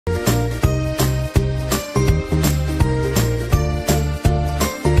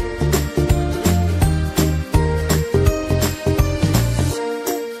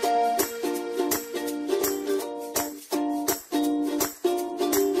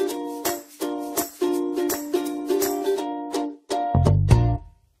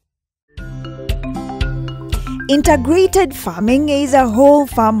Integrated farming is a whole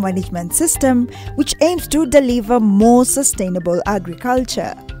farm management system which aims to deliver more sustainable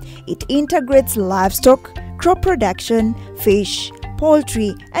agriculture. It integrates livestock, crop production, fish,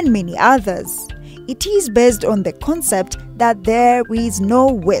 poultry, and many others. It is based on the concept that there is no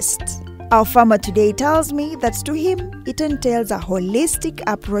waste. Our farmer today tells me that to him, it entails a holistic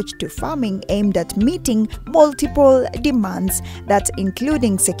approach to farming aimed at meeting multiple demands that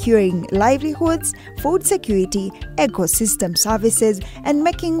including securing livelihoods, food security, ecosystem services, and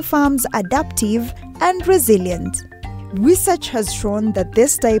making farms adaptive and resilient. Research has shown that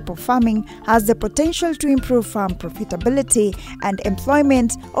this type of farming has the potential to improve farm profitability and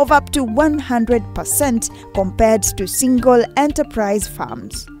employment of up to 100% compared to single enterprise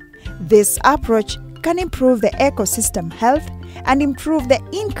farms. This approach can improve the ecosystem health and improve the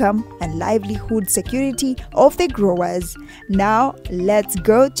income and livelihood security of the growers. Now, let's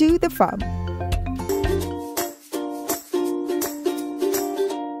go to the farm.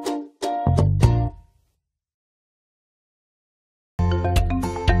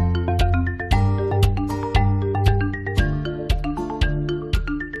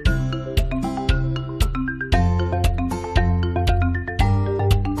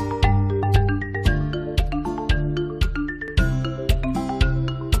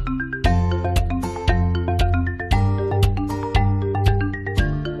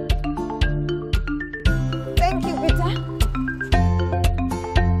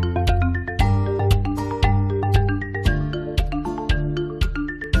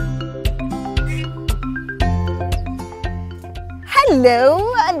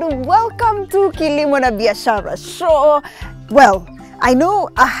 Hello and welcome to Kilimo na Biashara show. Well, I know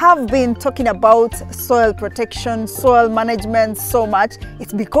I have been talking about soil protection, soil management so much.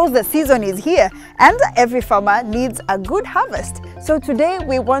 It's because the season is here and every farmer needs a good harvest. So today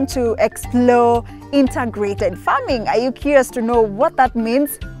we want to explore integrated farming. Are you curious to know what that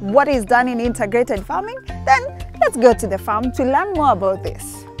means? What is done in integrated farming? Then let's go to the farm to learn more about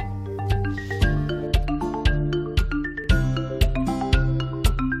this.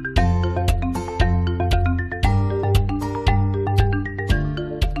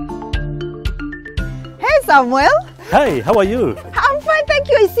 Samuel. Hi, how are you? I'm fine, thank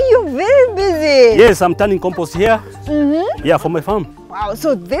you. I see you're very busy. Yes, I'm turning compost here. Yeah, for my farm. Wow,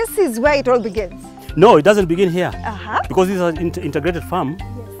 so this is where it all begins? No, it doesn't begin here. Because this is an integrated farm,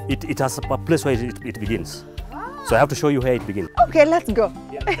 yes. It has a place where it begins. So I have to show you where it begins. Okay, let's go.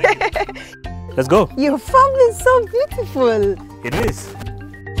 Yeah. Let's go. Your farm is so beautiful. It is.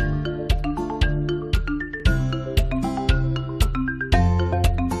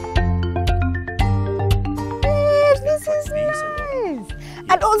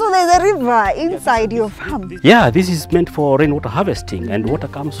 And also there's a river inside your farm. Yeah, this is meant for rainwater harvesting and water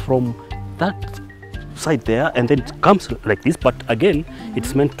comes from that side there and then it comes like this, but again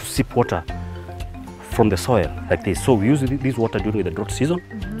it's meant to sip water from the soil like this. So we use this water during the drought season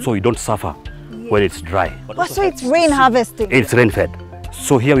so you don't suffer when it's dry. But so it's rain harvesting? It's rain fed.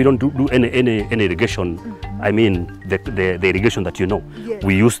 So here we don't do any irrigation. I mean the irrigation that you know. Yes.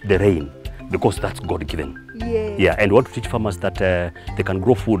 We use the rain because that's God given. Yes. Yeah, and we want to teach farmers that they can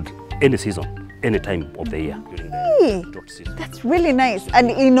grow food any season, any time of the year. During the drought season. That's really nice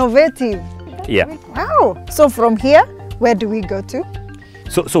and innovative. Yeah. Wow. So from here, where do we go to?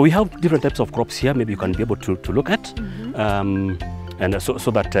 So we have different types of crops here. Maybe you can be able to look at, and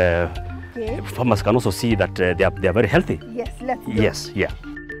so that farmers can also see that they are very healthy. Yes. Let's go. Yes. Yeah.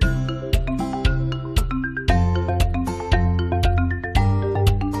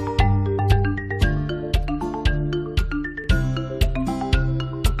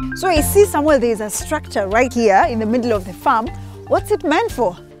 So I see somewhere there is a structure right here in the middle of the farm. What's it meant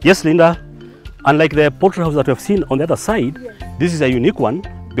for? Yes, Linda. Unlike the poultry house that we have seen on the other side, this is a unique one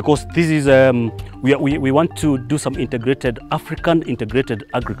because this is we want to do some African integrated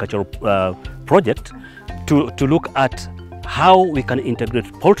agricultural project to look at how we can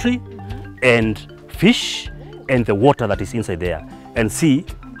integrate poultry and fish and the water that is inside there and see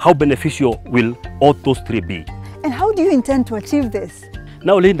how beneficial will all those three be. And how do you intend to achieve this?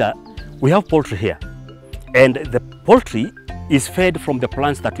 Now, Linda, we have poultry here, and the poultry is fed from the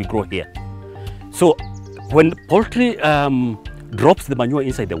plants that we grow here. So when poultry drops the manure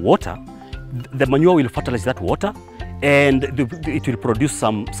inside the water, the manure will fertilize that water, and it will produce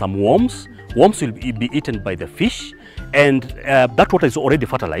some worms. Worms will be eaten by the fish, and that water is already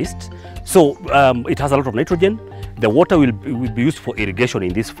fertilized. So it has a lot of nitrogen. The water will be used for irrigation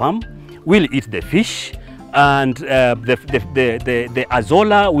in this farm. We'll eat the fish. And the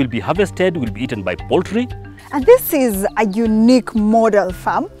azolla will be harvested, will be eaten by poultry. And this is a unique model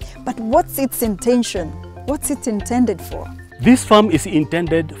farm, but what's its intention? What's it intended for? This farm is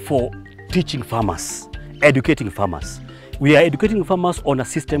intended for teaching farmers, educating farmers. We are educating farmers on a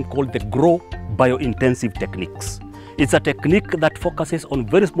system called the Grow Biointensive Techniques. It's a technique that focuses on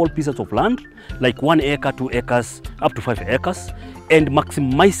very small pieces of land, like 1 acre, 2 acres, up to 5 acres, and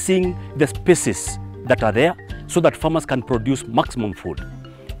maximizing the spaces that are there so that farmers can produce maximum food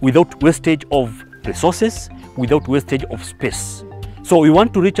without wastage of resources, without wastage of space. So we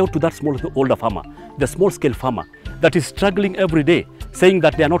want to reach out to that smallholder farmer, the small-scale farmer that is struggling every day, saying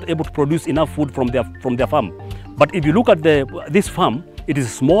that they are not able to produce enough food from their farm. But if you look at this farm, it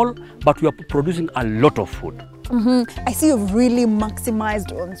is small, but we are producing a lot of food. I see you've really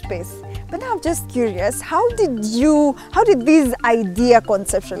maximized on space. But now I'm just curious, how did this idea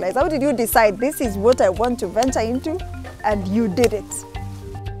conceptualize? How did you decide this is what I want to venture into, and you did it?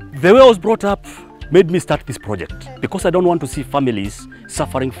 The way I was brought up made me start this project because I don't want to see families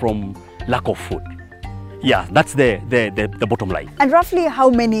suffering from lack of food. Yeah, that's the bottom line. And roughly how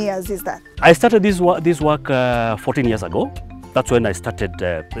many years is that? I started this work 14 years ago. That's when I started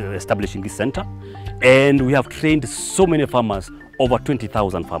establishing this center. And we have trained so many farmers, over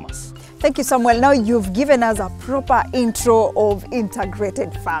 20,000 farmers. Thank you, Samuel. Now you've given us a proper intro of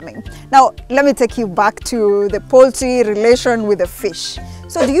integrated farming. Now let me take you back to the poultry relation with the fish.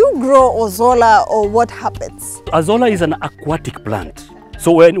 So do you grow Ozola, or what happens? Ozola is an aquatic plant.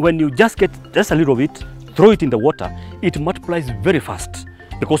 So when you just get just a little of it, throw it in the water, it multiplies very fast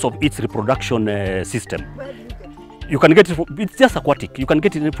because of its reproduction system. You can get it from, it's just aquatic, you can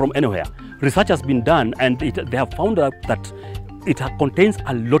get it from anywhere. Research has been done and they have found out that it contains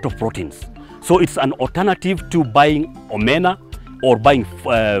a lot of proteins. So it's an alternative to buying omena or buying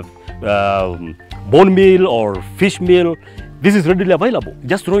bone meal or fish meal. This is readily available,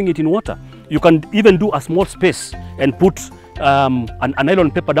 just throwing it in water. You can even do a small space and put a nylon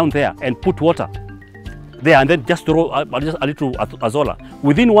paper down there and put water there, and then just throw just a little Ozola.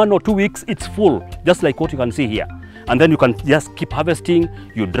 Within 1 or 2 weeks, it's full, just like what you can see here. And then you can just keep harvesting,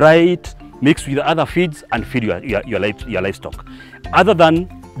 you dry it, mix with other feeds and feed your livestock. Other than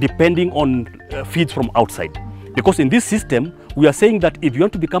depending on feeds from outside. Because in this system, we are saying that if you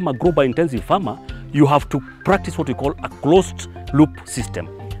want to become a grow intensive farmer, you have to practice what we call a closed loop system.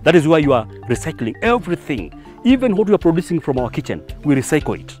 That is why you are recycling everything. Even what we are producing from our kitchen, we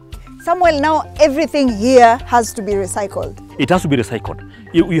recycle it. Samuel, now everything here has to be recycled. It has to be recycled.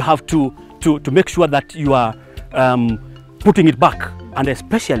 You have to make sure that you are putting it back, and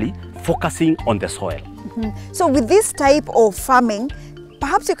especially focusing on the soil. So with this type of farming,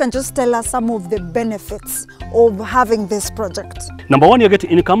 perhaps you can just tell us some of the benefits of having this project. Number one, you get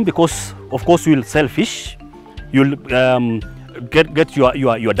income because, of course, you'll sell fish. You'll get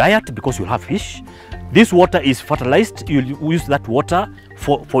your diet because you'll have fish. This water is fertilized. You'll use that water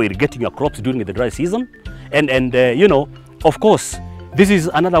for irrigating your crops during the dry season. And you know, of course, this is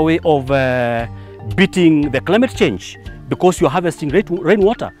another way of beating the climate change because you're harvesting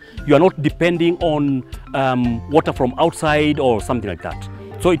rainwater. You are not depending on water from outside or something like that.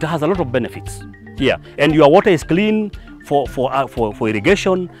 So it has a lot of benefits. Yeah, and your water is clean for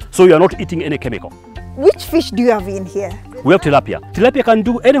irrigation, so you are not eating any chemical. Which fish do you have in here? We have tilapia. Tilapia can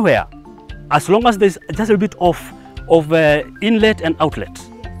do anywhere, as long as there's just a bit of inlet and outlet,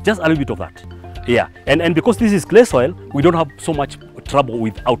 just a little bit of that. Yeah, and because this is clay soil, we don't have so much trouble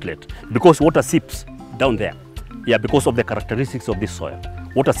with outlet because water seeps down there. Yeah, because of the characteristics of this soil.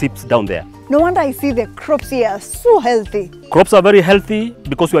 Water seeps down there. No wonder I see the crops here are so healthy. Crops are very healthy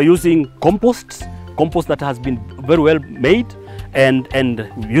because we are using compost that has been very well made, and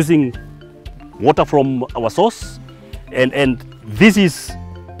using water from our source, and this is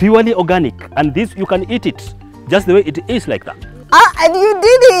purely organic, and this you can eat it just the way it is, like that. Ah, and you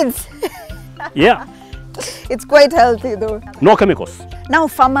did it! Yeah. It's quite healthy though. No chemicals. Now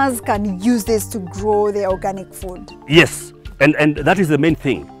farmers can use this to grow their organic food. Yes, and that is the main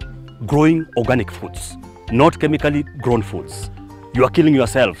thing. Growing organic foods, not chemically grown foods. You are killing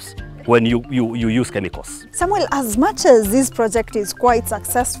yourselves when you use chemicals. Samuel, as much as this project is quite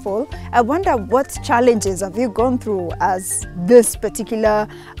successful, I wonder what challenges have you gone through as this particular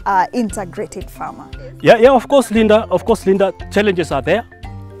integrated farmer? Yeah, of course, Linda. Of course, Linda, challenges are there.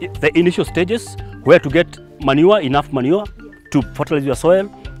 The initial stages, where to get manure, enough manure to fertilize your soil,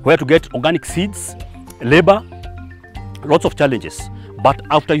 where to get organic seeds, labor, lots of challenges. But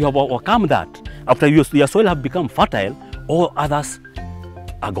after you have overcome that, after your soil have become fertile, all others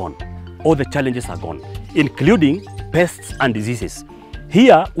are gone. All the challenges are gone, including pests and diseases.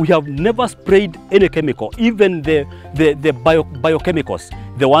 Here, we have never sprayed any chemical, even the biochemicals,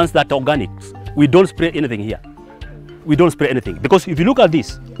 the ones that are organics. We don't spray anything here. We don't spray anything. Because if you look at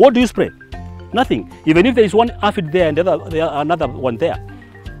this, what do you spray? Nothing. Even if there is one aphid there and there are another one there,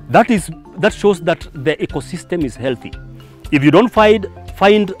 that shows that the ecosystem is healthy. If you don't find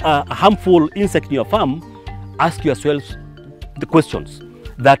a harmful insect in your farm, ask yourselves the questions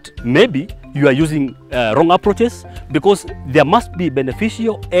that maybe you are using wrong approaches, because there must be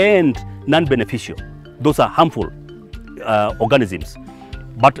beneficial and non-beneficial. Those are harmful organisms,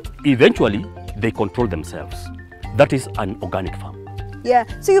 but eventually they control themselves. That is an organic farm. Yeah,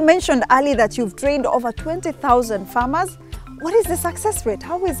 so you mentioned earlier that you've trained over 20,000 farmers. What is the success rate?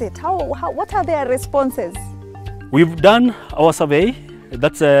 How is it? What are their responses? We've done our survey,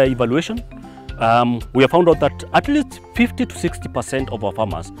 that's evaluation. We have found out that at least 50 to 60% of our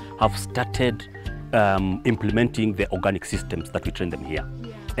farmers have started implementing the organic systems that we train them here.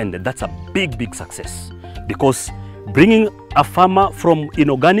 Yeah. And that's a big success, because bringing a farmer from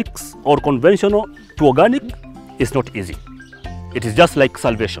inorganics or conventional to organic is not easy. It is just like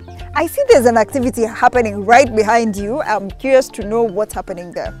salvation. I see there's an activity happening right behind you. I'm curious to know what's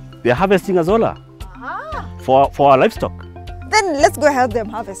happening there. They're harvesting azolla for our livestock. Then let's go help them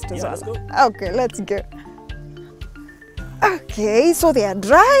harvest azolla. Yeah, let's go. Okay, let's go. Okay, so they are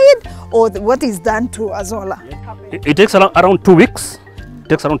dried, or what is done to azolla? It takes around 2 weeks. It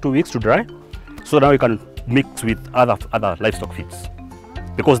takes around 2 weeks to dry. So now you can mix with other livestock feeds,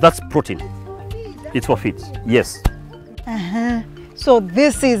 because that's protein. It's for feeds. Yes. So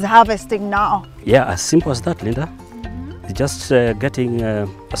this is harvesting now. Yeah, as simple as that, Linda. It's just getting a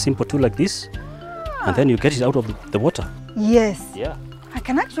simple tool like this, and then you get it out of the water. Yes. Yeah. I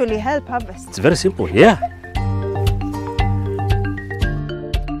can actually help harvest. It's very simple. Yeah.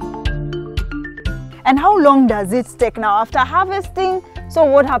 And how long does it take now after harvesting? So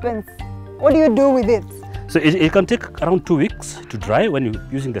what happens? What do you do with it? So it can take around 2 weeks to dry when you're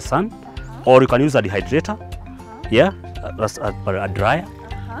using the sun, or you can use a dehydrator. Yeah, that's a dryer.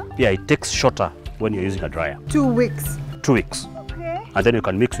 Yeah, it takes shorter when you're using a dryer. 2 weeks. 2 weeks. Okay. And then you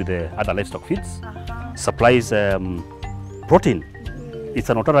can mix with the other livestock feeds. Supplies protein. It's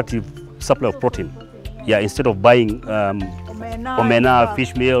an alternative supply of protein. Yeah, instead of buying omena,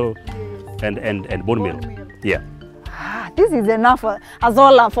 fish meal, and bone meal. Yeah. This is enough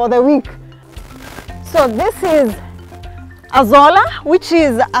azolla for the week. So this is azolla, which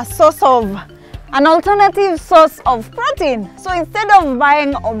is an alternative source of protein. So instead of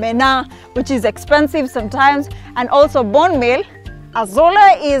buying omena, which is expensive sometimes, and also bone meal,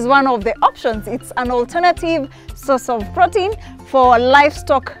 azolla is one of the options. It's an alternative source of protein for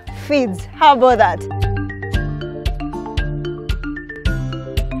livestock feeds. How about that?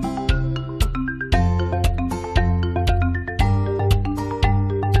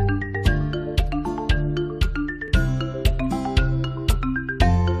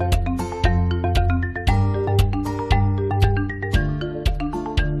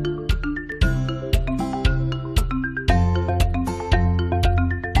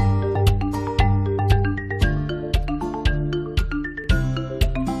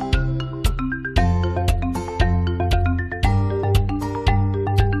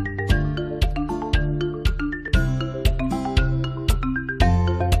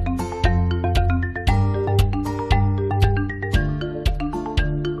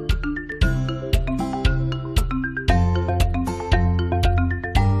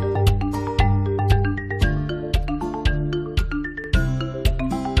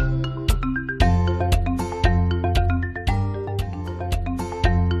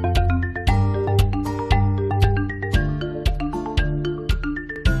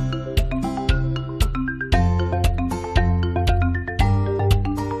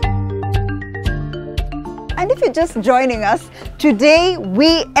 And if you're just joining us, today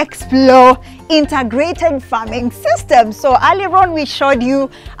we explore integrated farming systems. So earlier on we showed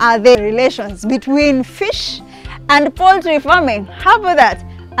you the relations between fish and poultry farming. How about that?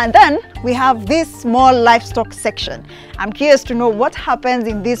 And then we have this small livestock section. I'm curious to know what happens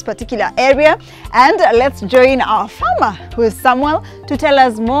in this particular area, and let's join our farmer, who is Samuel, to tell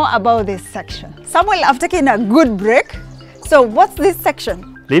us more about this section. Samuel, I've taken a good break. So what's this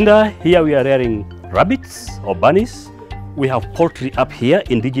section? Linda, here we are rearing rabbits or bunnies. We have poultry up here,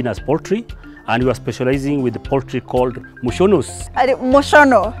 indigenous poultry, and we are specializing with the poultry called mushonos.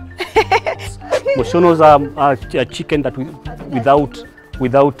 Moshono. Mushonos are a chicken that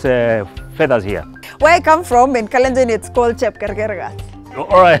without feathers here. Where I come from in Kalenjin, it's called chepkergergat.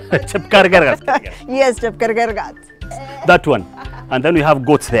 All right, chepkergergat. Yes, chepkergergat. That one. And then we have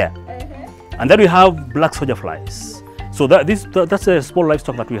goats there. And then we have black soldier flies. So that's a small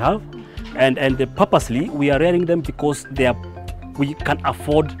livestock that we have. And purposely we are rearing them because we can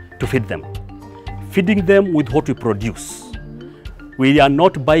afford to feed them. Feeding them with what we produce We are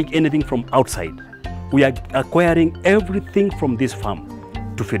not buying anything from outside. We are acquiring everything from this farm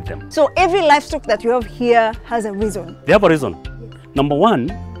to feed them. So every livestock that you have here has a reason? They have a reason. Number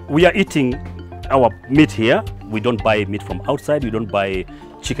one, we are eating our meat here. We don't buy meat from outside. We don't buy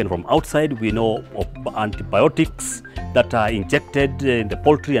chicken from outside. We know of antibiotics that are injected in the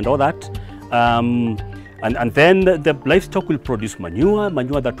poultry and all that. And then the livestock will produce manure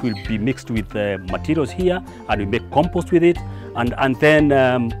that will be mixed with materials here, and we make compost with it. And then,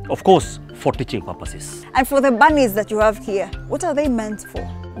 of course, for teaching purposes. And for the bunnies that you have here, what are they meant for?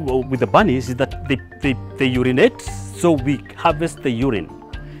 Well, with the bunnies is that they urinate, so we harvest the urine.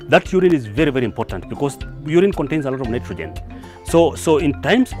 That urine is very, very important because urine contains a lot of nitrogen. So in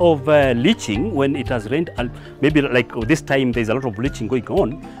times of leaching, when it has rained, maybe like this time there's a lot of leaching going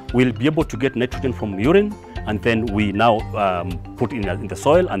on, we'll be able to get nitrogen from urine, and then we now put in the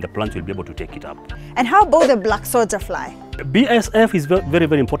soil, and the plants will be able to take it up. And how about the black soldier fly? BSF is very,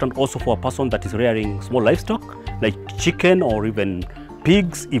 very important also for a person that is rearing small livestock, like chicken or even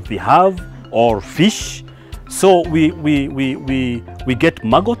pigs if they have, or fish. So we get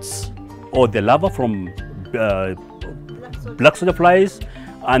maggots or the larvae from black soldier flies,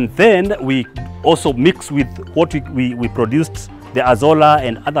 and then we also mix with what we produced, the azolla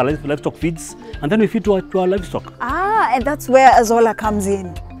and other livestock feeds, and then we feed to our livestock. Ah, and that's where azolla comes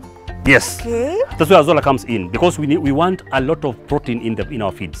in. Yes, okay. That's where azolla comes in, because we want a lot of protein in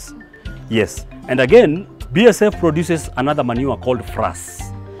our feeds. Yes, and again, BSF produces another manure called frass.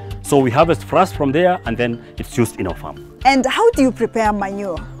 So we harvest frass from there, and then it's used in our farm. And how do you prepare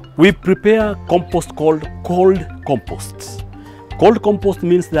manure? We prepare compost called cold compost. Cold compost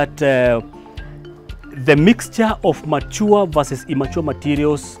means that the mixture of mature versus immature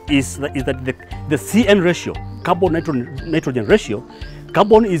materials is that the CN ratio, carbon nitrogen ratio,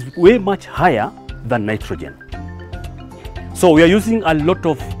 carbon is way much higher than nitrogen. So we are using a lot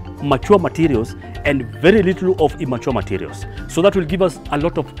of mature materials and very little of immature materials. So that will give us a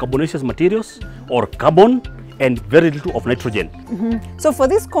lot of carbonaceous materials or carbon and very little of nitrogen. So for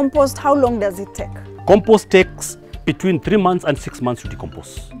this compost, how long does it take? Compost takes between 3 months and 6 months to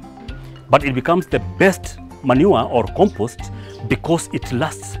decompose. But it becomes the best manure or compost because it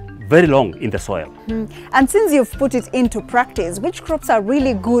lasts very long in the soil. And since you've put it into practice, which crops are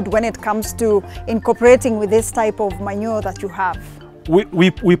really good when it comes to incorporating with this type of manure that you have?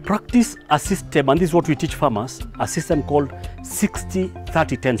 We practice a system, and this is what we teach farmers, a system called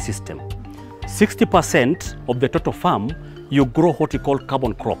 60-30-10 system. 60% of the total farm, you grow what we call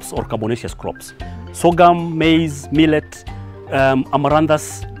carbon crops or carbonaceous crops. Sorghum, maize, millet,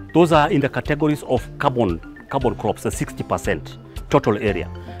 amaranthus, those are in the categories of carbon crops, the 60% total area.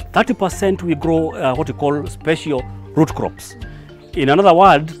 30% we grow what we call special root crops. In another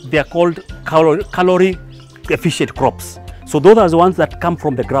word, they are called calorie efficient crops. So those are the ones that come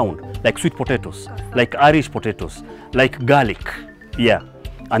from the ground, like sweet potatoes, like Irish potatoes, like garlic, yeah.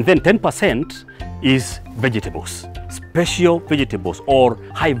 And then 10% is vegetables, special vegetables or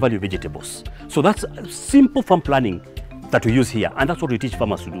high value vegetables. So that's simple farm planning that we use here, and that's what we teach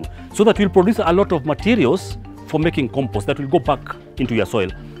farmers to do, so that we'll produce a lot of materials for making compost that will go back into your soil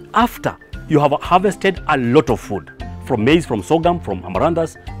after you have harvested a lot of food from maize, from sorghum, from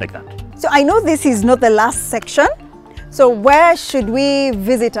amaranthus, like that. So I know this is not the last section. So where should we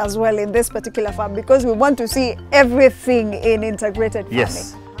visit as well in this particular farm? Because we want to see everything in integrated farming.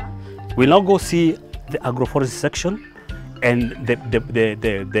 Yes. We'll now go see the agroforestry section and the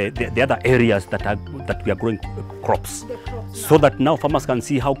other areas that we are growing crops. So that now farmers can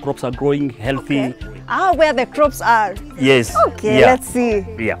see how crops are growing healthy. Okay. Ah, where the crops are. Yes. Okay, yeah. let's see.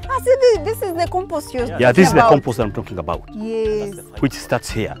 Yeah. Ah, see, this is the compost you're talking about. Yeah, this is the compost I'm talking about. Yes. Which starts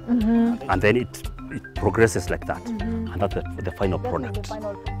here, and then it progresses like that, and that's the final product.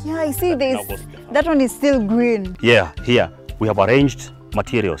 Yeah, I see this. That one is still green. Yeah, here we have arranged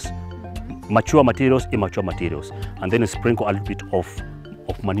materials, mature materials, immature materials, and then sprinkle a little bit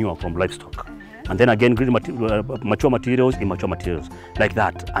of manure from livestock. And then again, green mature materials, immature materials, like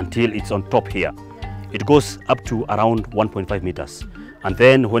that until it's on top here. It goes up to around 1.5 meters. And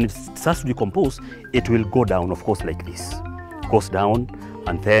then when it starts to decompose, it will go down, of course, like this. Goes down,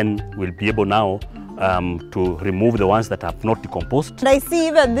 and then we'll be able now to remove the ones that have not decomposed. And I see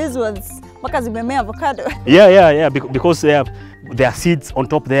even these ones, avocado. Yeah, because there are seeds on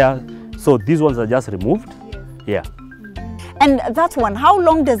top there. So these ones are just removed. Yeah. And that one, how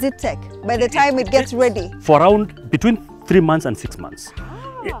long does it take by the time it gets ready? For around between 3 months and 6 months.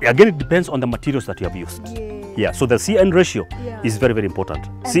 Again, it depends on the materials that you have used. Yeah, so the CN ratio is very, very important.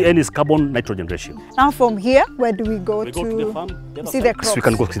 CN is carbon nitrogen ratio. Now from here, where do we go to? Go to the farm, see the crops. So we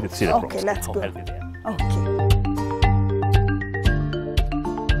can go see the crops. Okay, let's go. How healthy they are. Okay.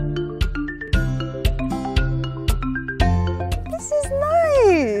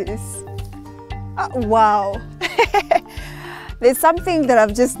 Wow. There's something that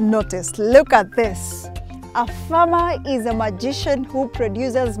I've just noticed. Look at this. A farmer is a magician who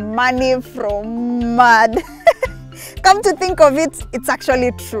produces money from mud. Come to think of it, it's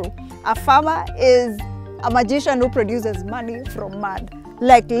actually true. A farmer is a magician who produces money from mud.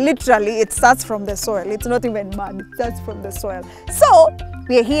 Like literally, it starts from the soil. It's not even mud, it starts from the soil. So,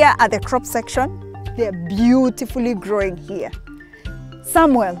 we're here at the crop section. They're beautifully growing here.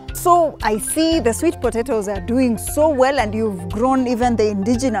 Samuel, so I see the sweet potatoes are doing so well, and you've grown even the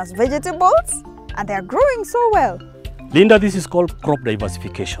indigenous vegetables, and they're growing so well. Linda, this is called crop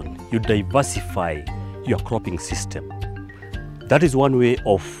diversification. You diversify your cropping system. That is one way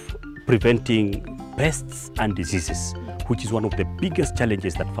of preventing pests and diseases, which is one of the biggest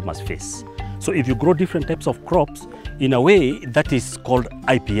challenges that farmers face. So if you grow different types of crops, in a way that is called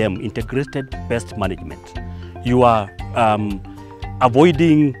IPM, Integrated Pest Management. You are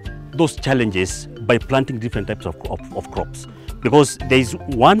avoiding those challenges by planting different types of crops. Because there is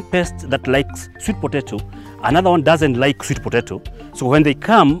one pest that likes sweet potato, another one doesn't like sweet potato. So when they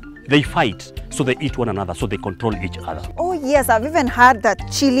come, they fight, so they eat one another, so they control each other. Oh yes, I've even heard that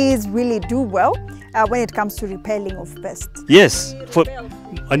chilies really do well when it comes to repelling of pests. Yes,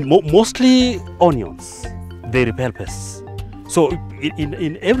 and mostly onions, they repel pests. So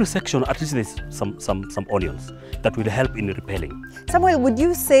in every section, at least there's some onions that will help in repelling. Samuel, would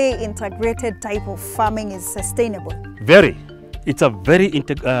you say integrated type of farming is sustainable? Very. It's a very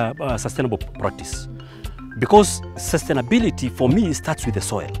sustainable practice, because sustainability for me starts with the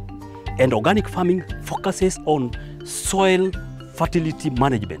soil, and organic farming focuses on soil fertility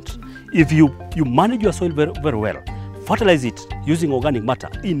management. If you manage your soil very well, fertilize it using organic matter,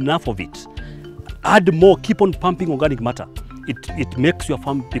 enough of it, add more, keep on pumping organic matter, it makes your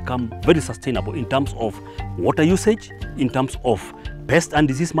farm become very sustainable in terms of water usage, in terms of pest and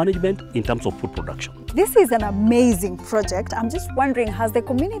disease management, in terms of food production. This is an amazing project. I'm just wondering, has the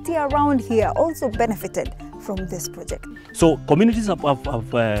community around here also benefited from this project? So communities have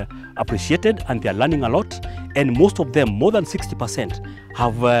appreciated, and they are learning a lot, and most of them, more than 60%,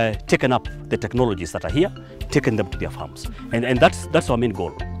 have taken up the technologies that are here, taken them to their farms. And that's our main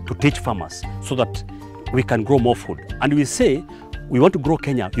goal, to teach farmers so that we can grow more food. And we say we want to grow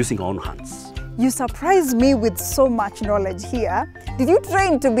Kenya using our own hands. You surprised me with so much knowledge here. Did you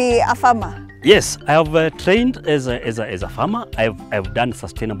train to be a farmer? Yes, I have trained as a farmer. I've done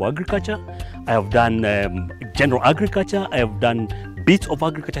sustainable agriculture. I have done general agriculture. I have done bits of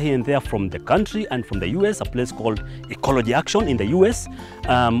agriculture here and there from the country and from the US, a place called Ecology Action in the US.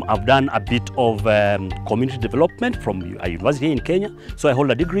 I've done a bit of community development from a university here in Kenya. So I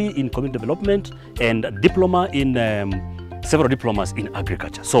hold a degree in community development and a diploma in several diplomas in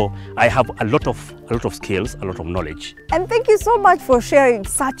agriculture. So I have a lot of skills, a lot of knowledge. And thank you so much for sharing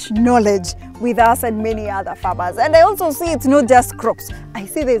such knowledge with us and many other farmers. And I also see it's not just crops. I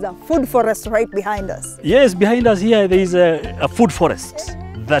see there's a food forest right behind us. Yes, behind us here there is a food forest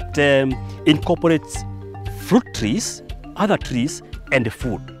that incorporates fruit trees, other trees, and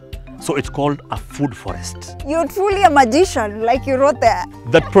food. So it's called a food forest. You're truly a magician, like you wrote there.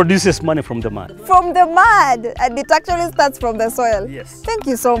 That produces money from the mud. From the mud, and it actually starts from the soil. Yes. Thank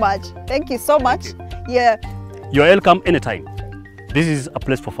you so much. Thank you so much. Yeah. You're welcome anytime. This is a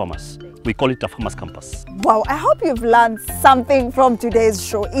place for farmers. We call it a farmers campus. Wow, I hope you've learned something from today's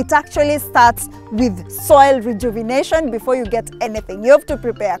show. It actually starts with soil rejuvenation before you get anything. You have to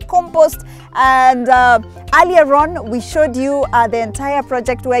prepare compost, and earlier on we showed you the entire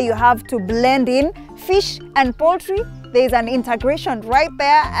project where you have to blend in fish and poultry. There is an integration right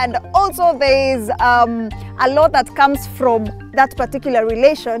there, and also there is a lot that comes from that particular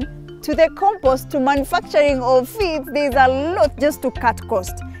relation to the compost, to manufacturing of feeds. There's a lot just to cut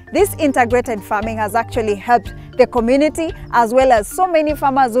cost. This integrated farming has actually helped the community, as well as so many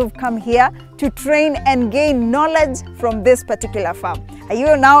farmers who've come here to train and gain knowledge from this particular farm. Are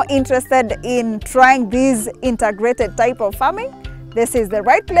you now interested in trying this integrated type of farming? This is the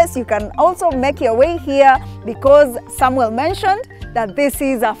right place. You can also make your way here, because Samuel mentioned that this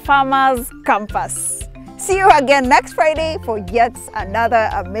is a farmers campus. See you again next Friday for yet another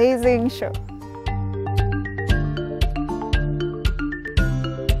amazing show.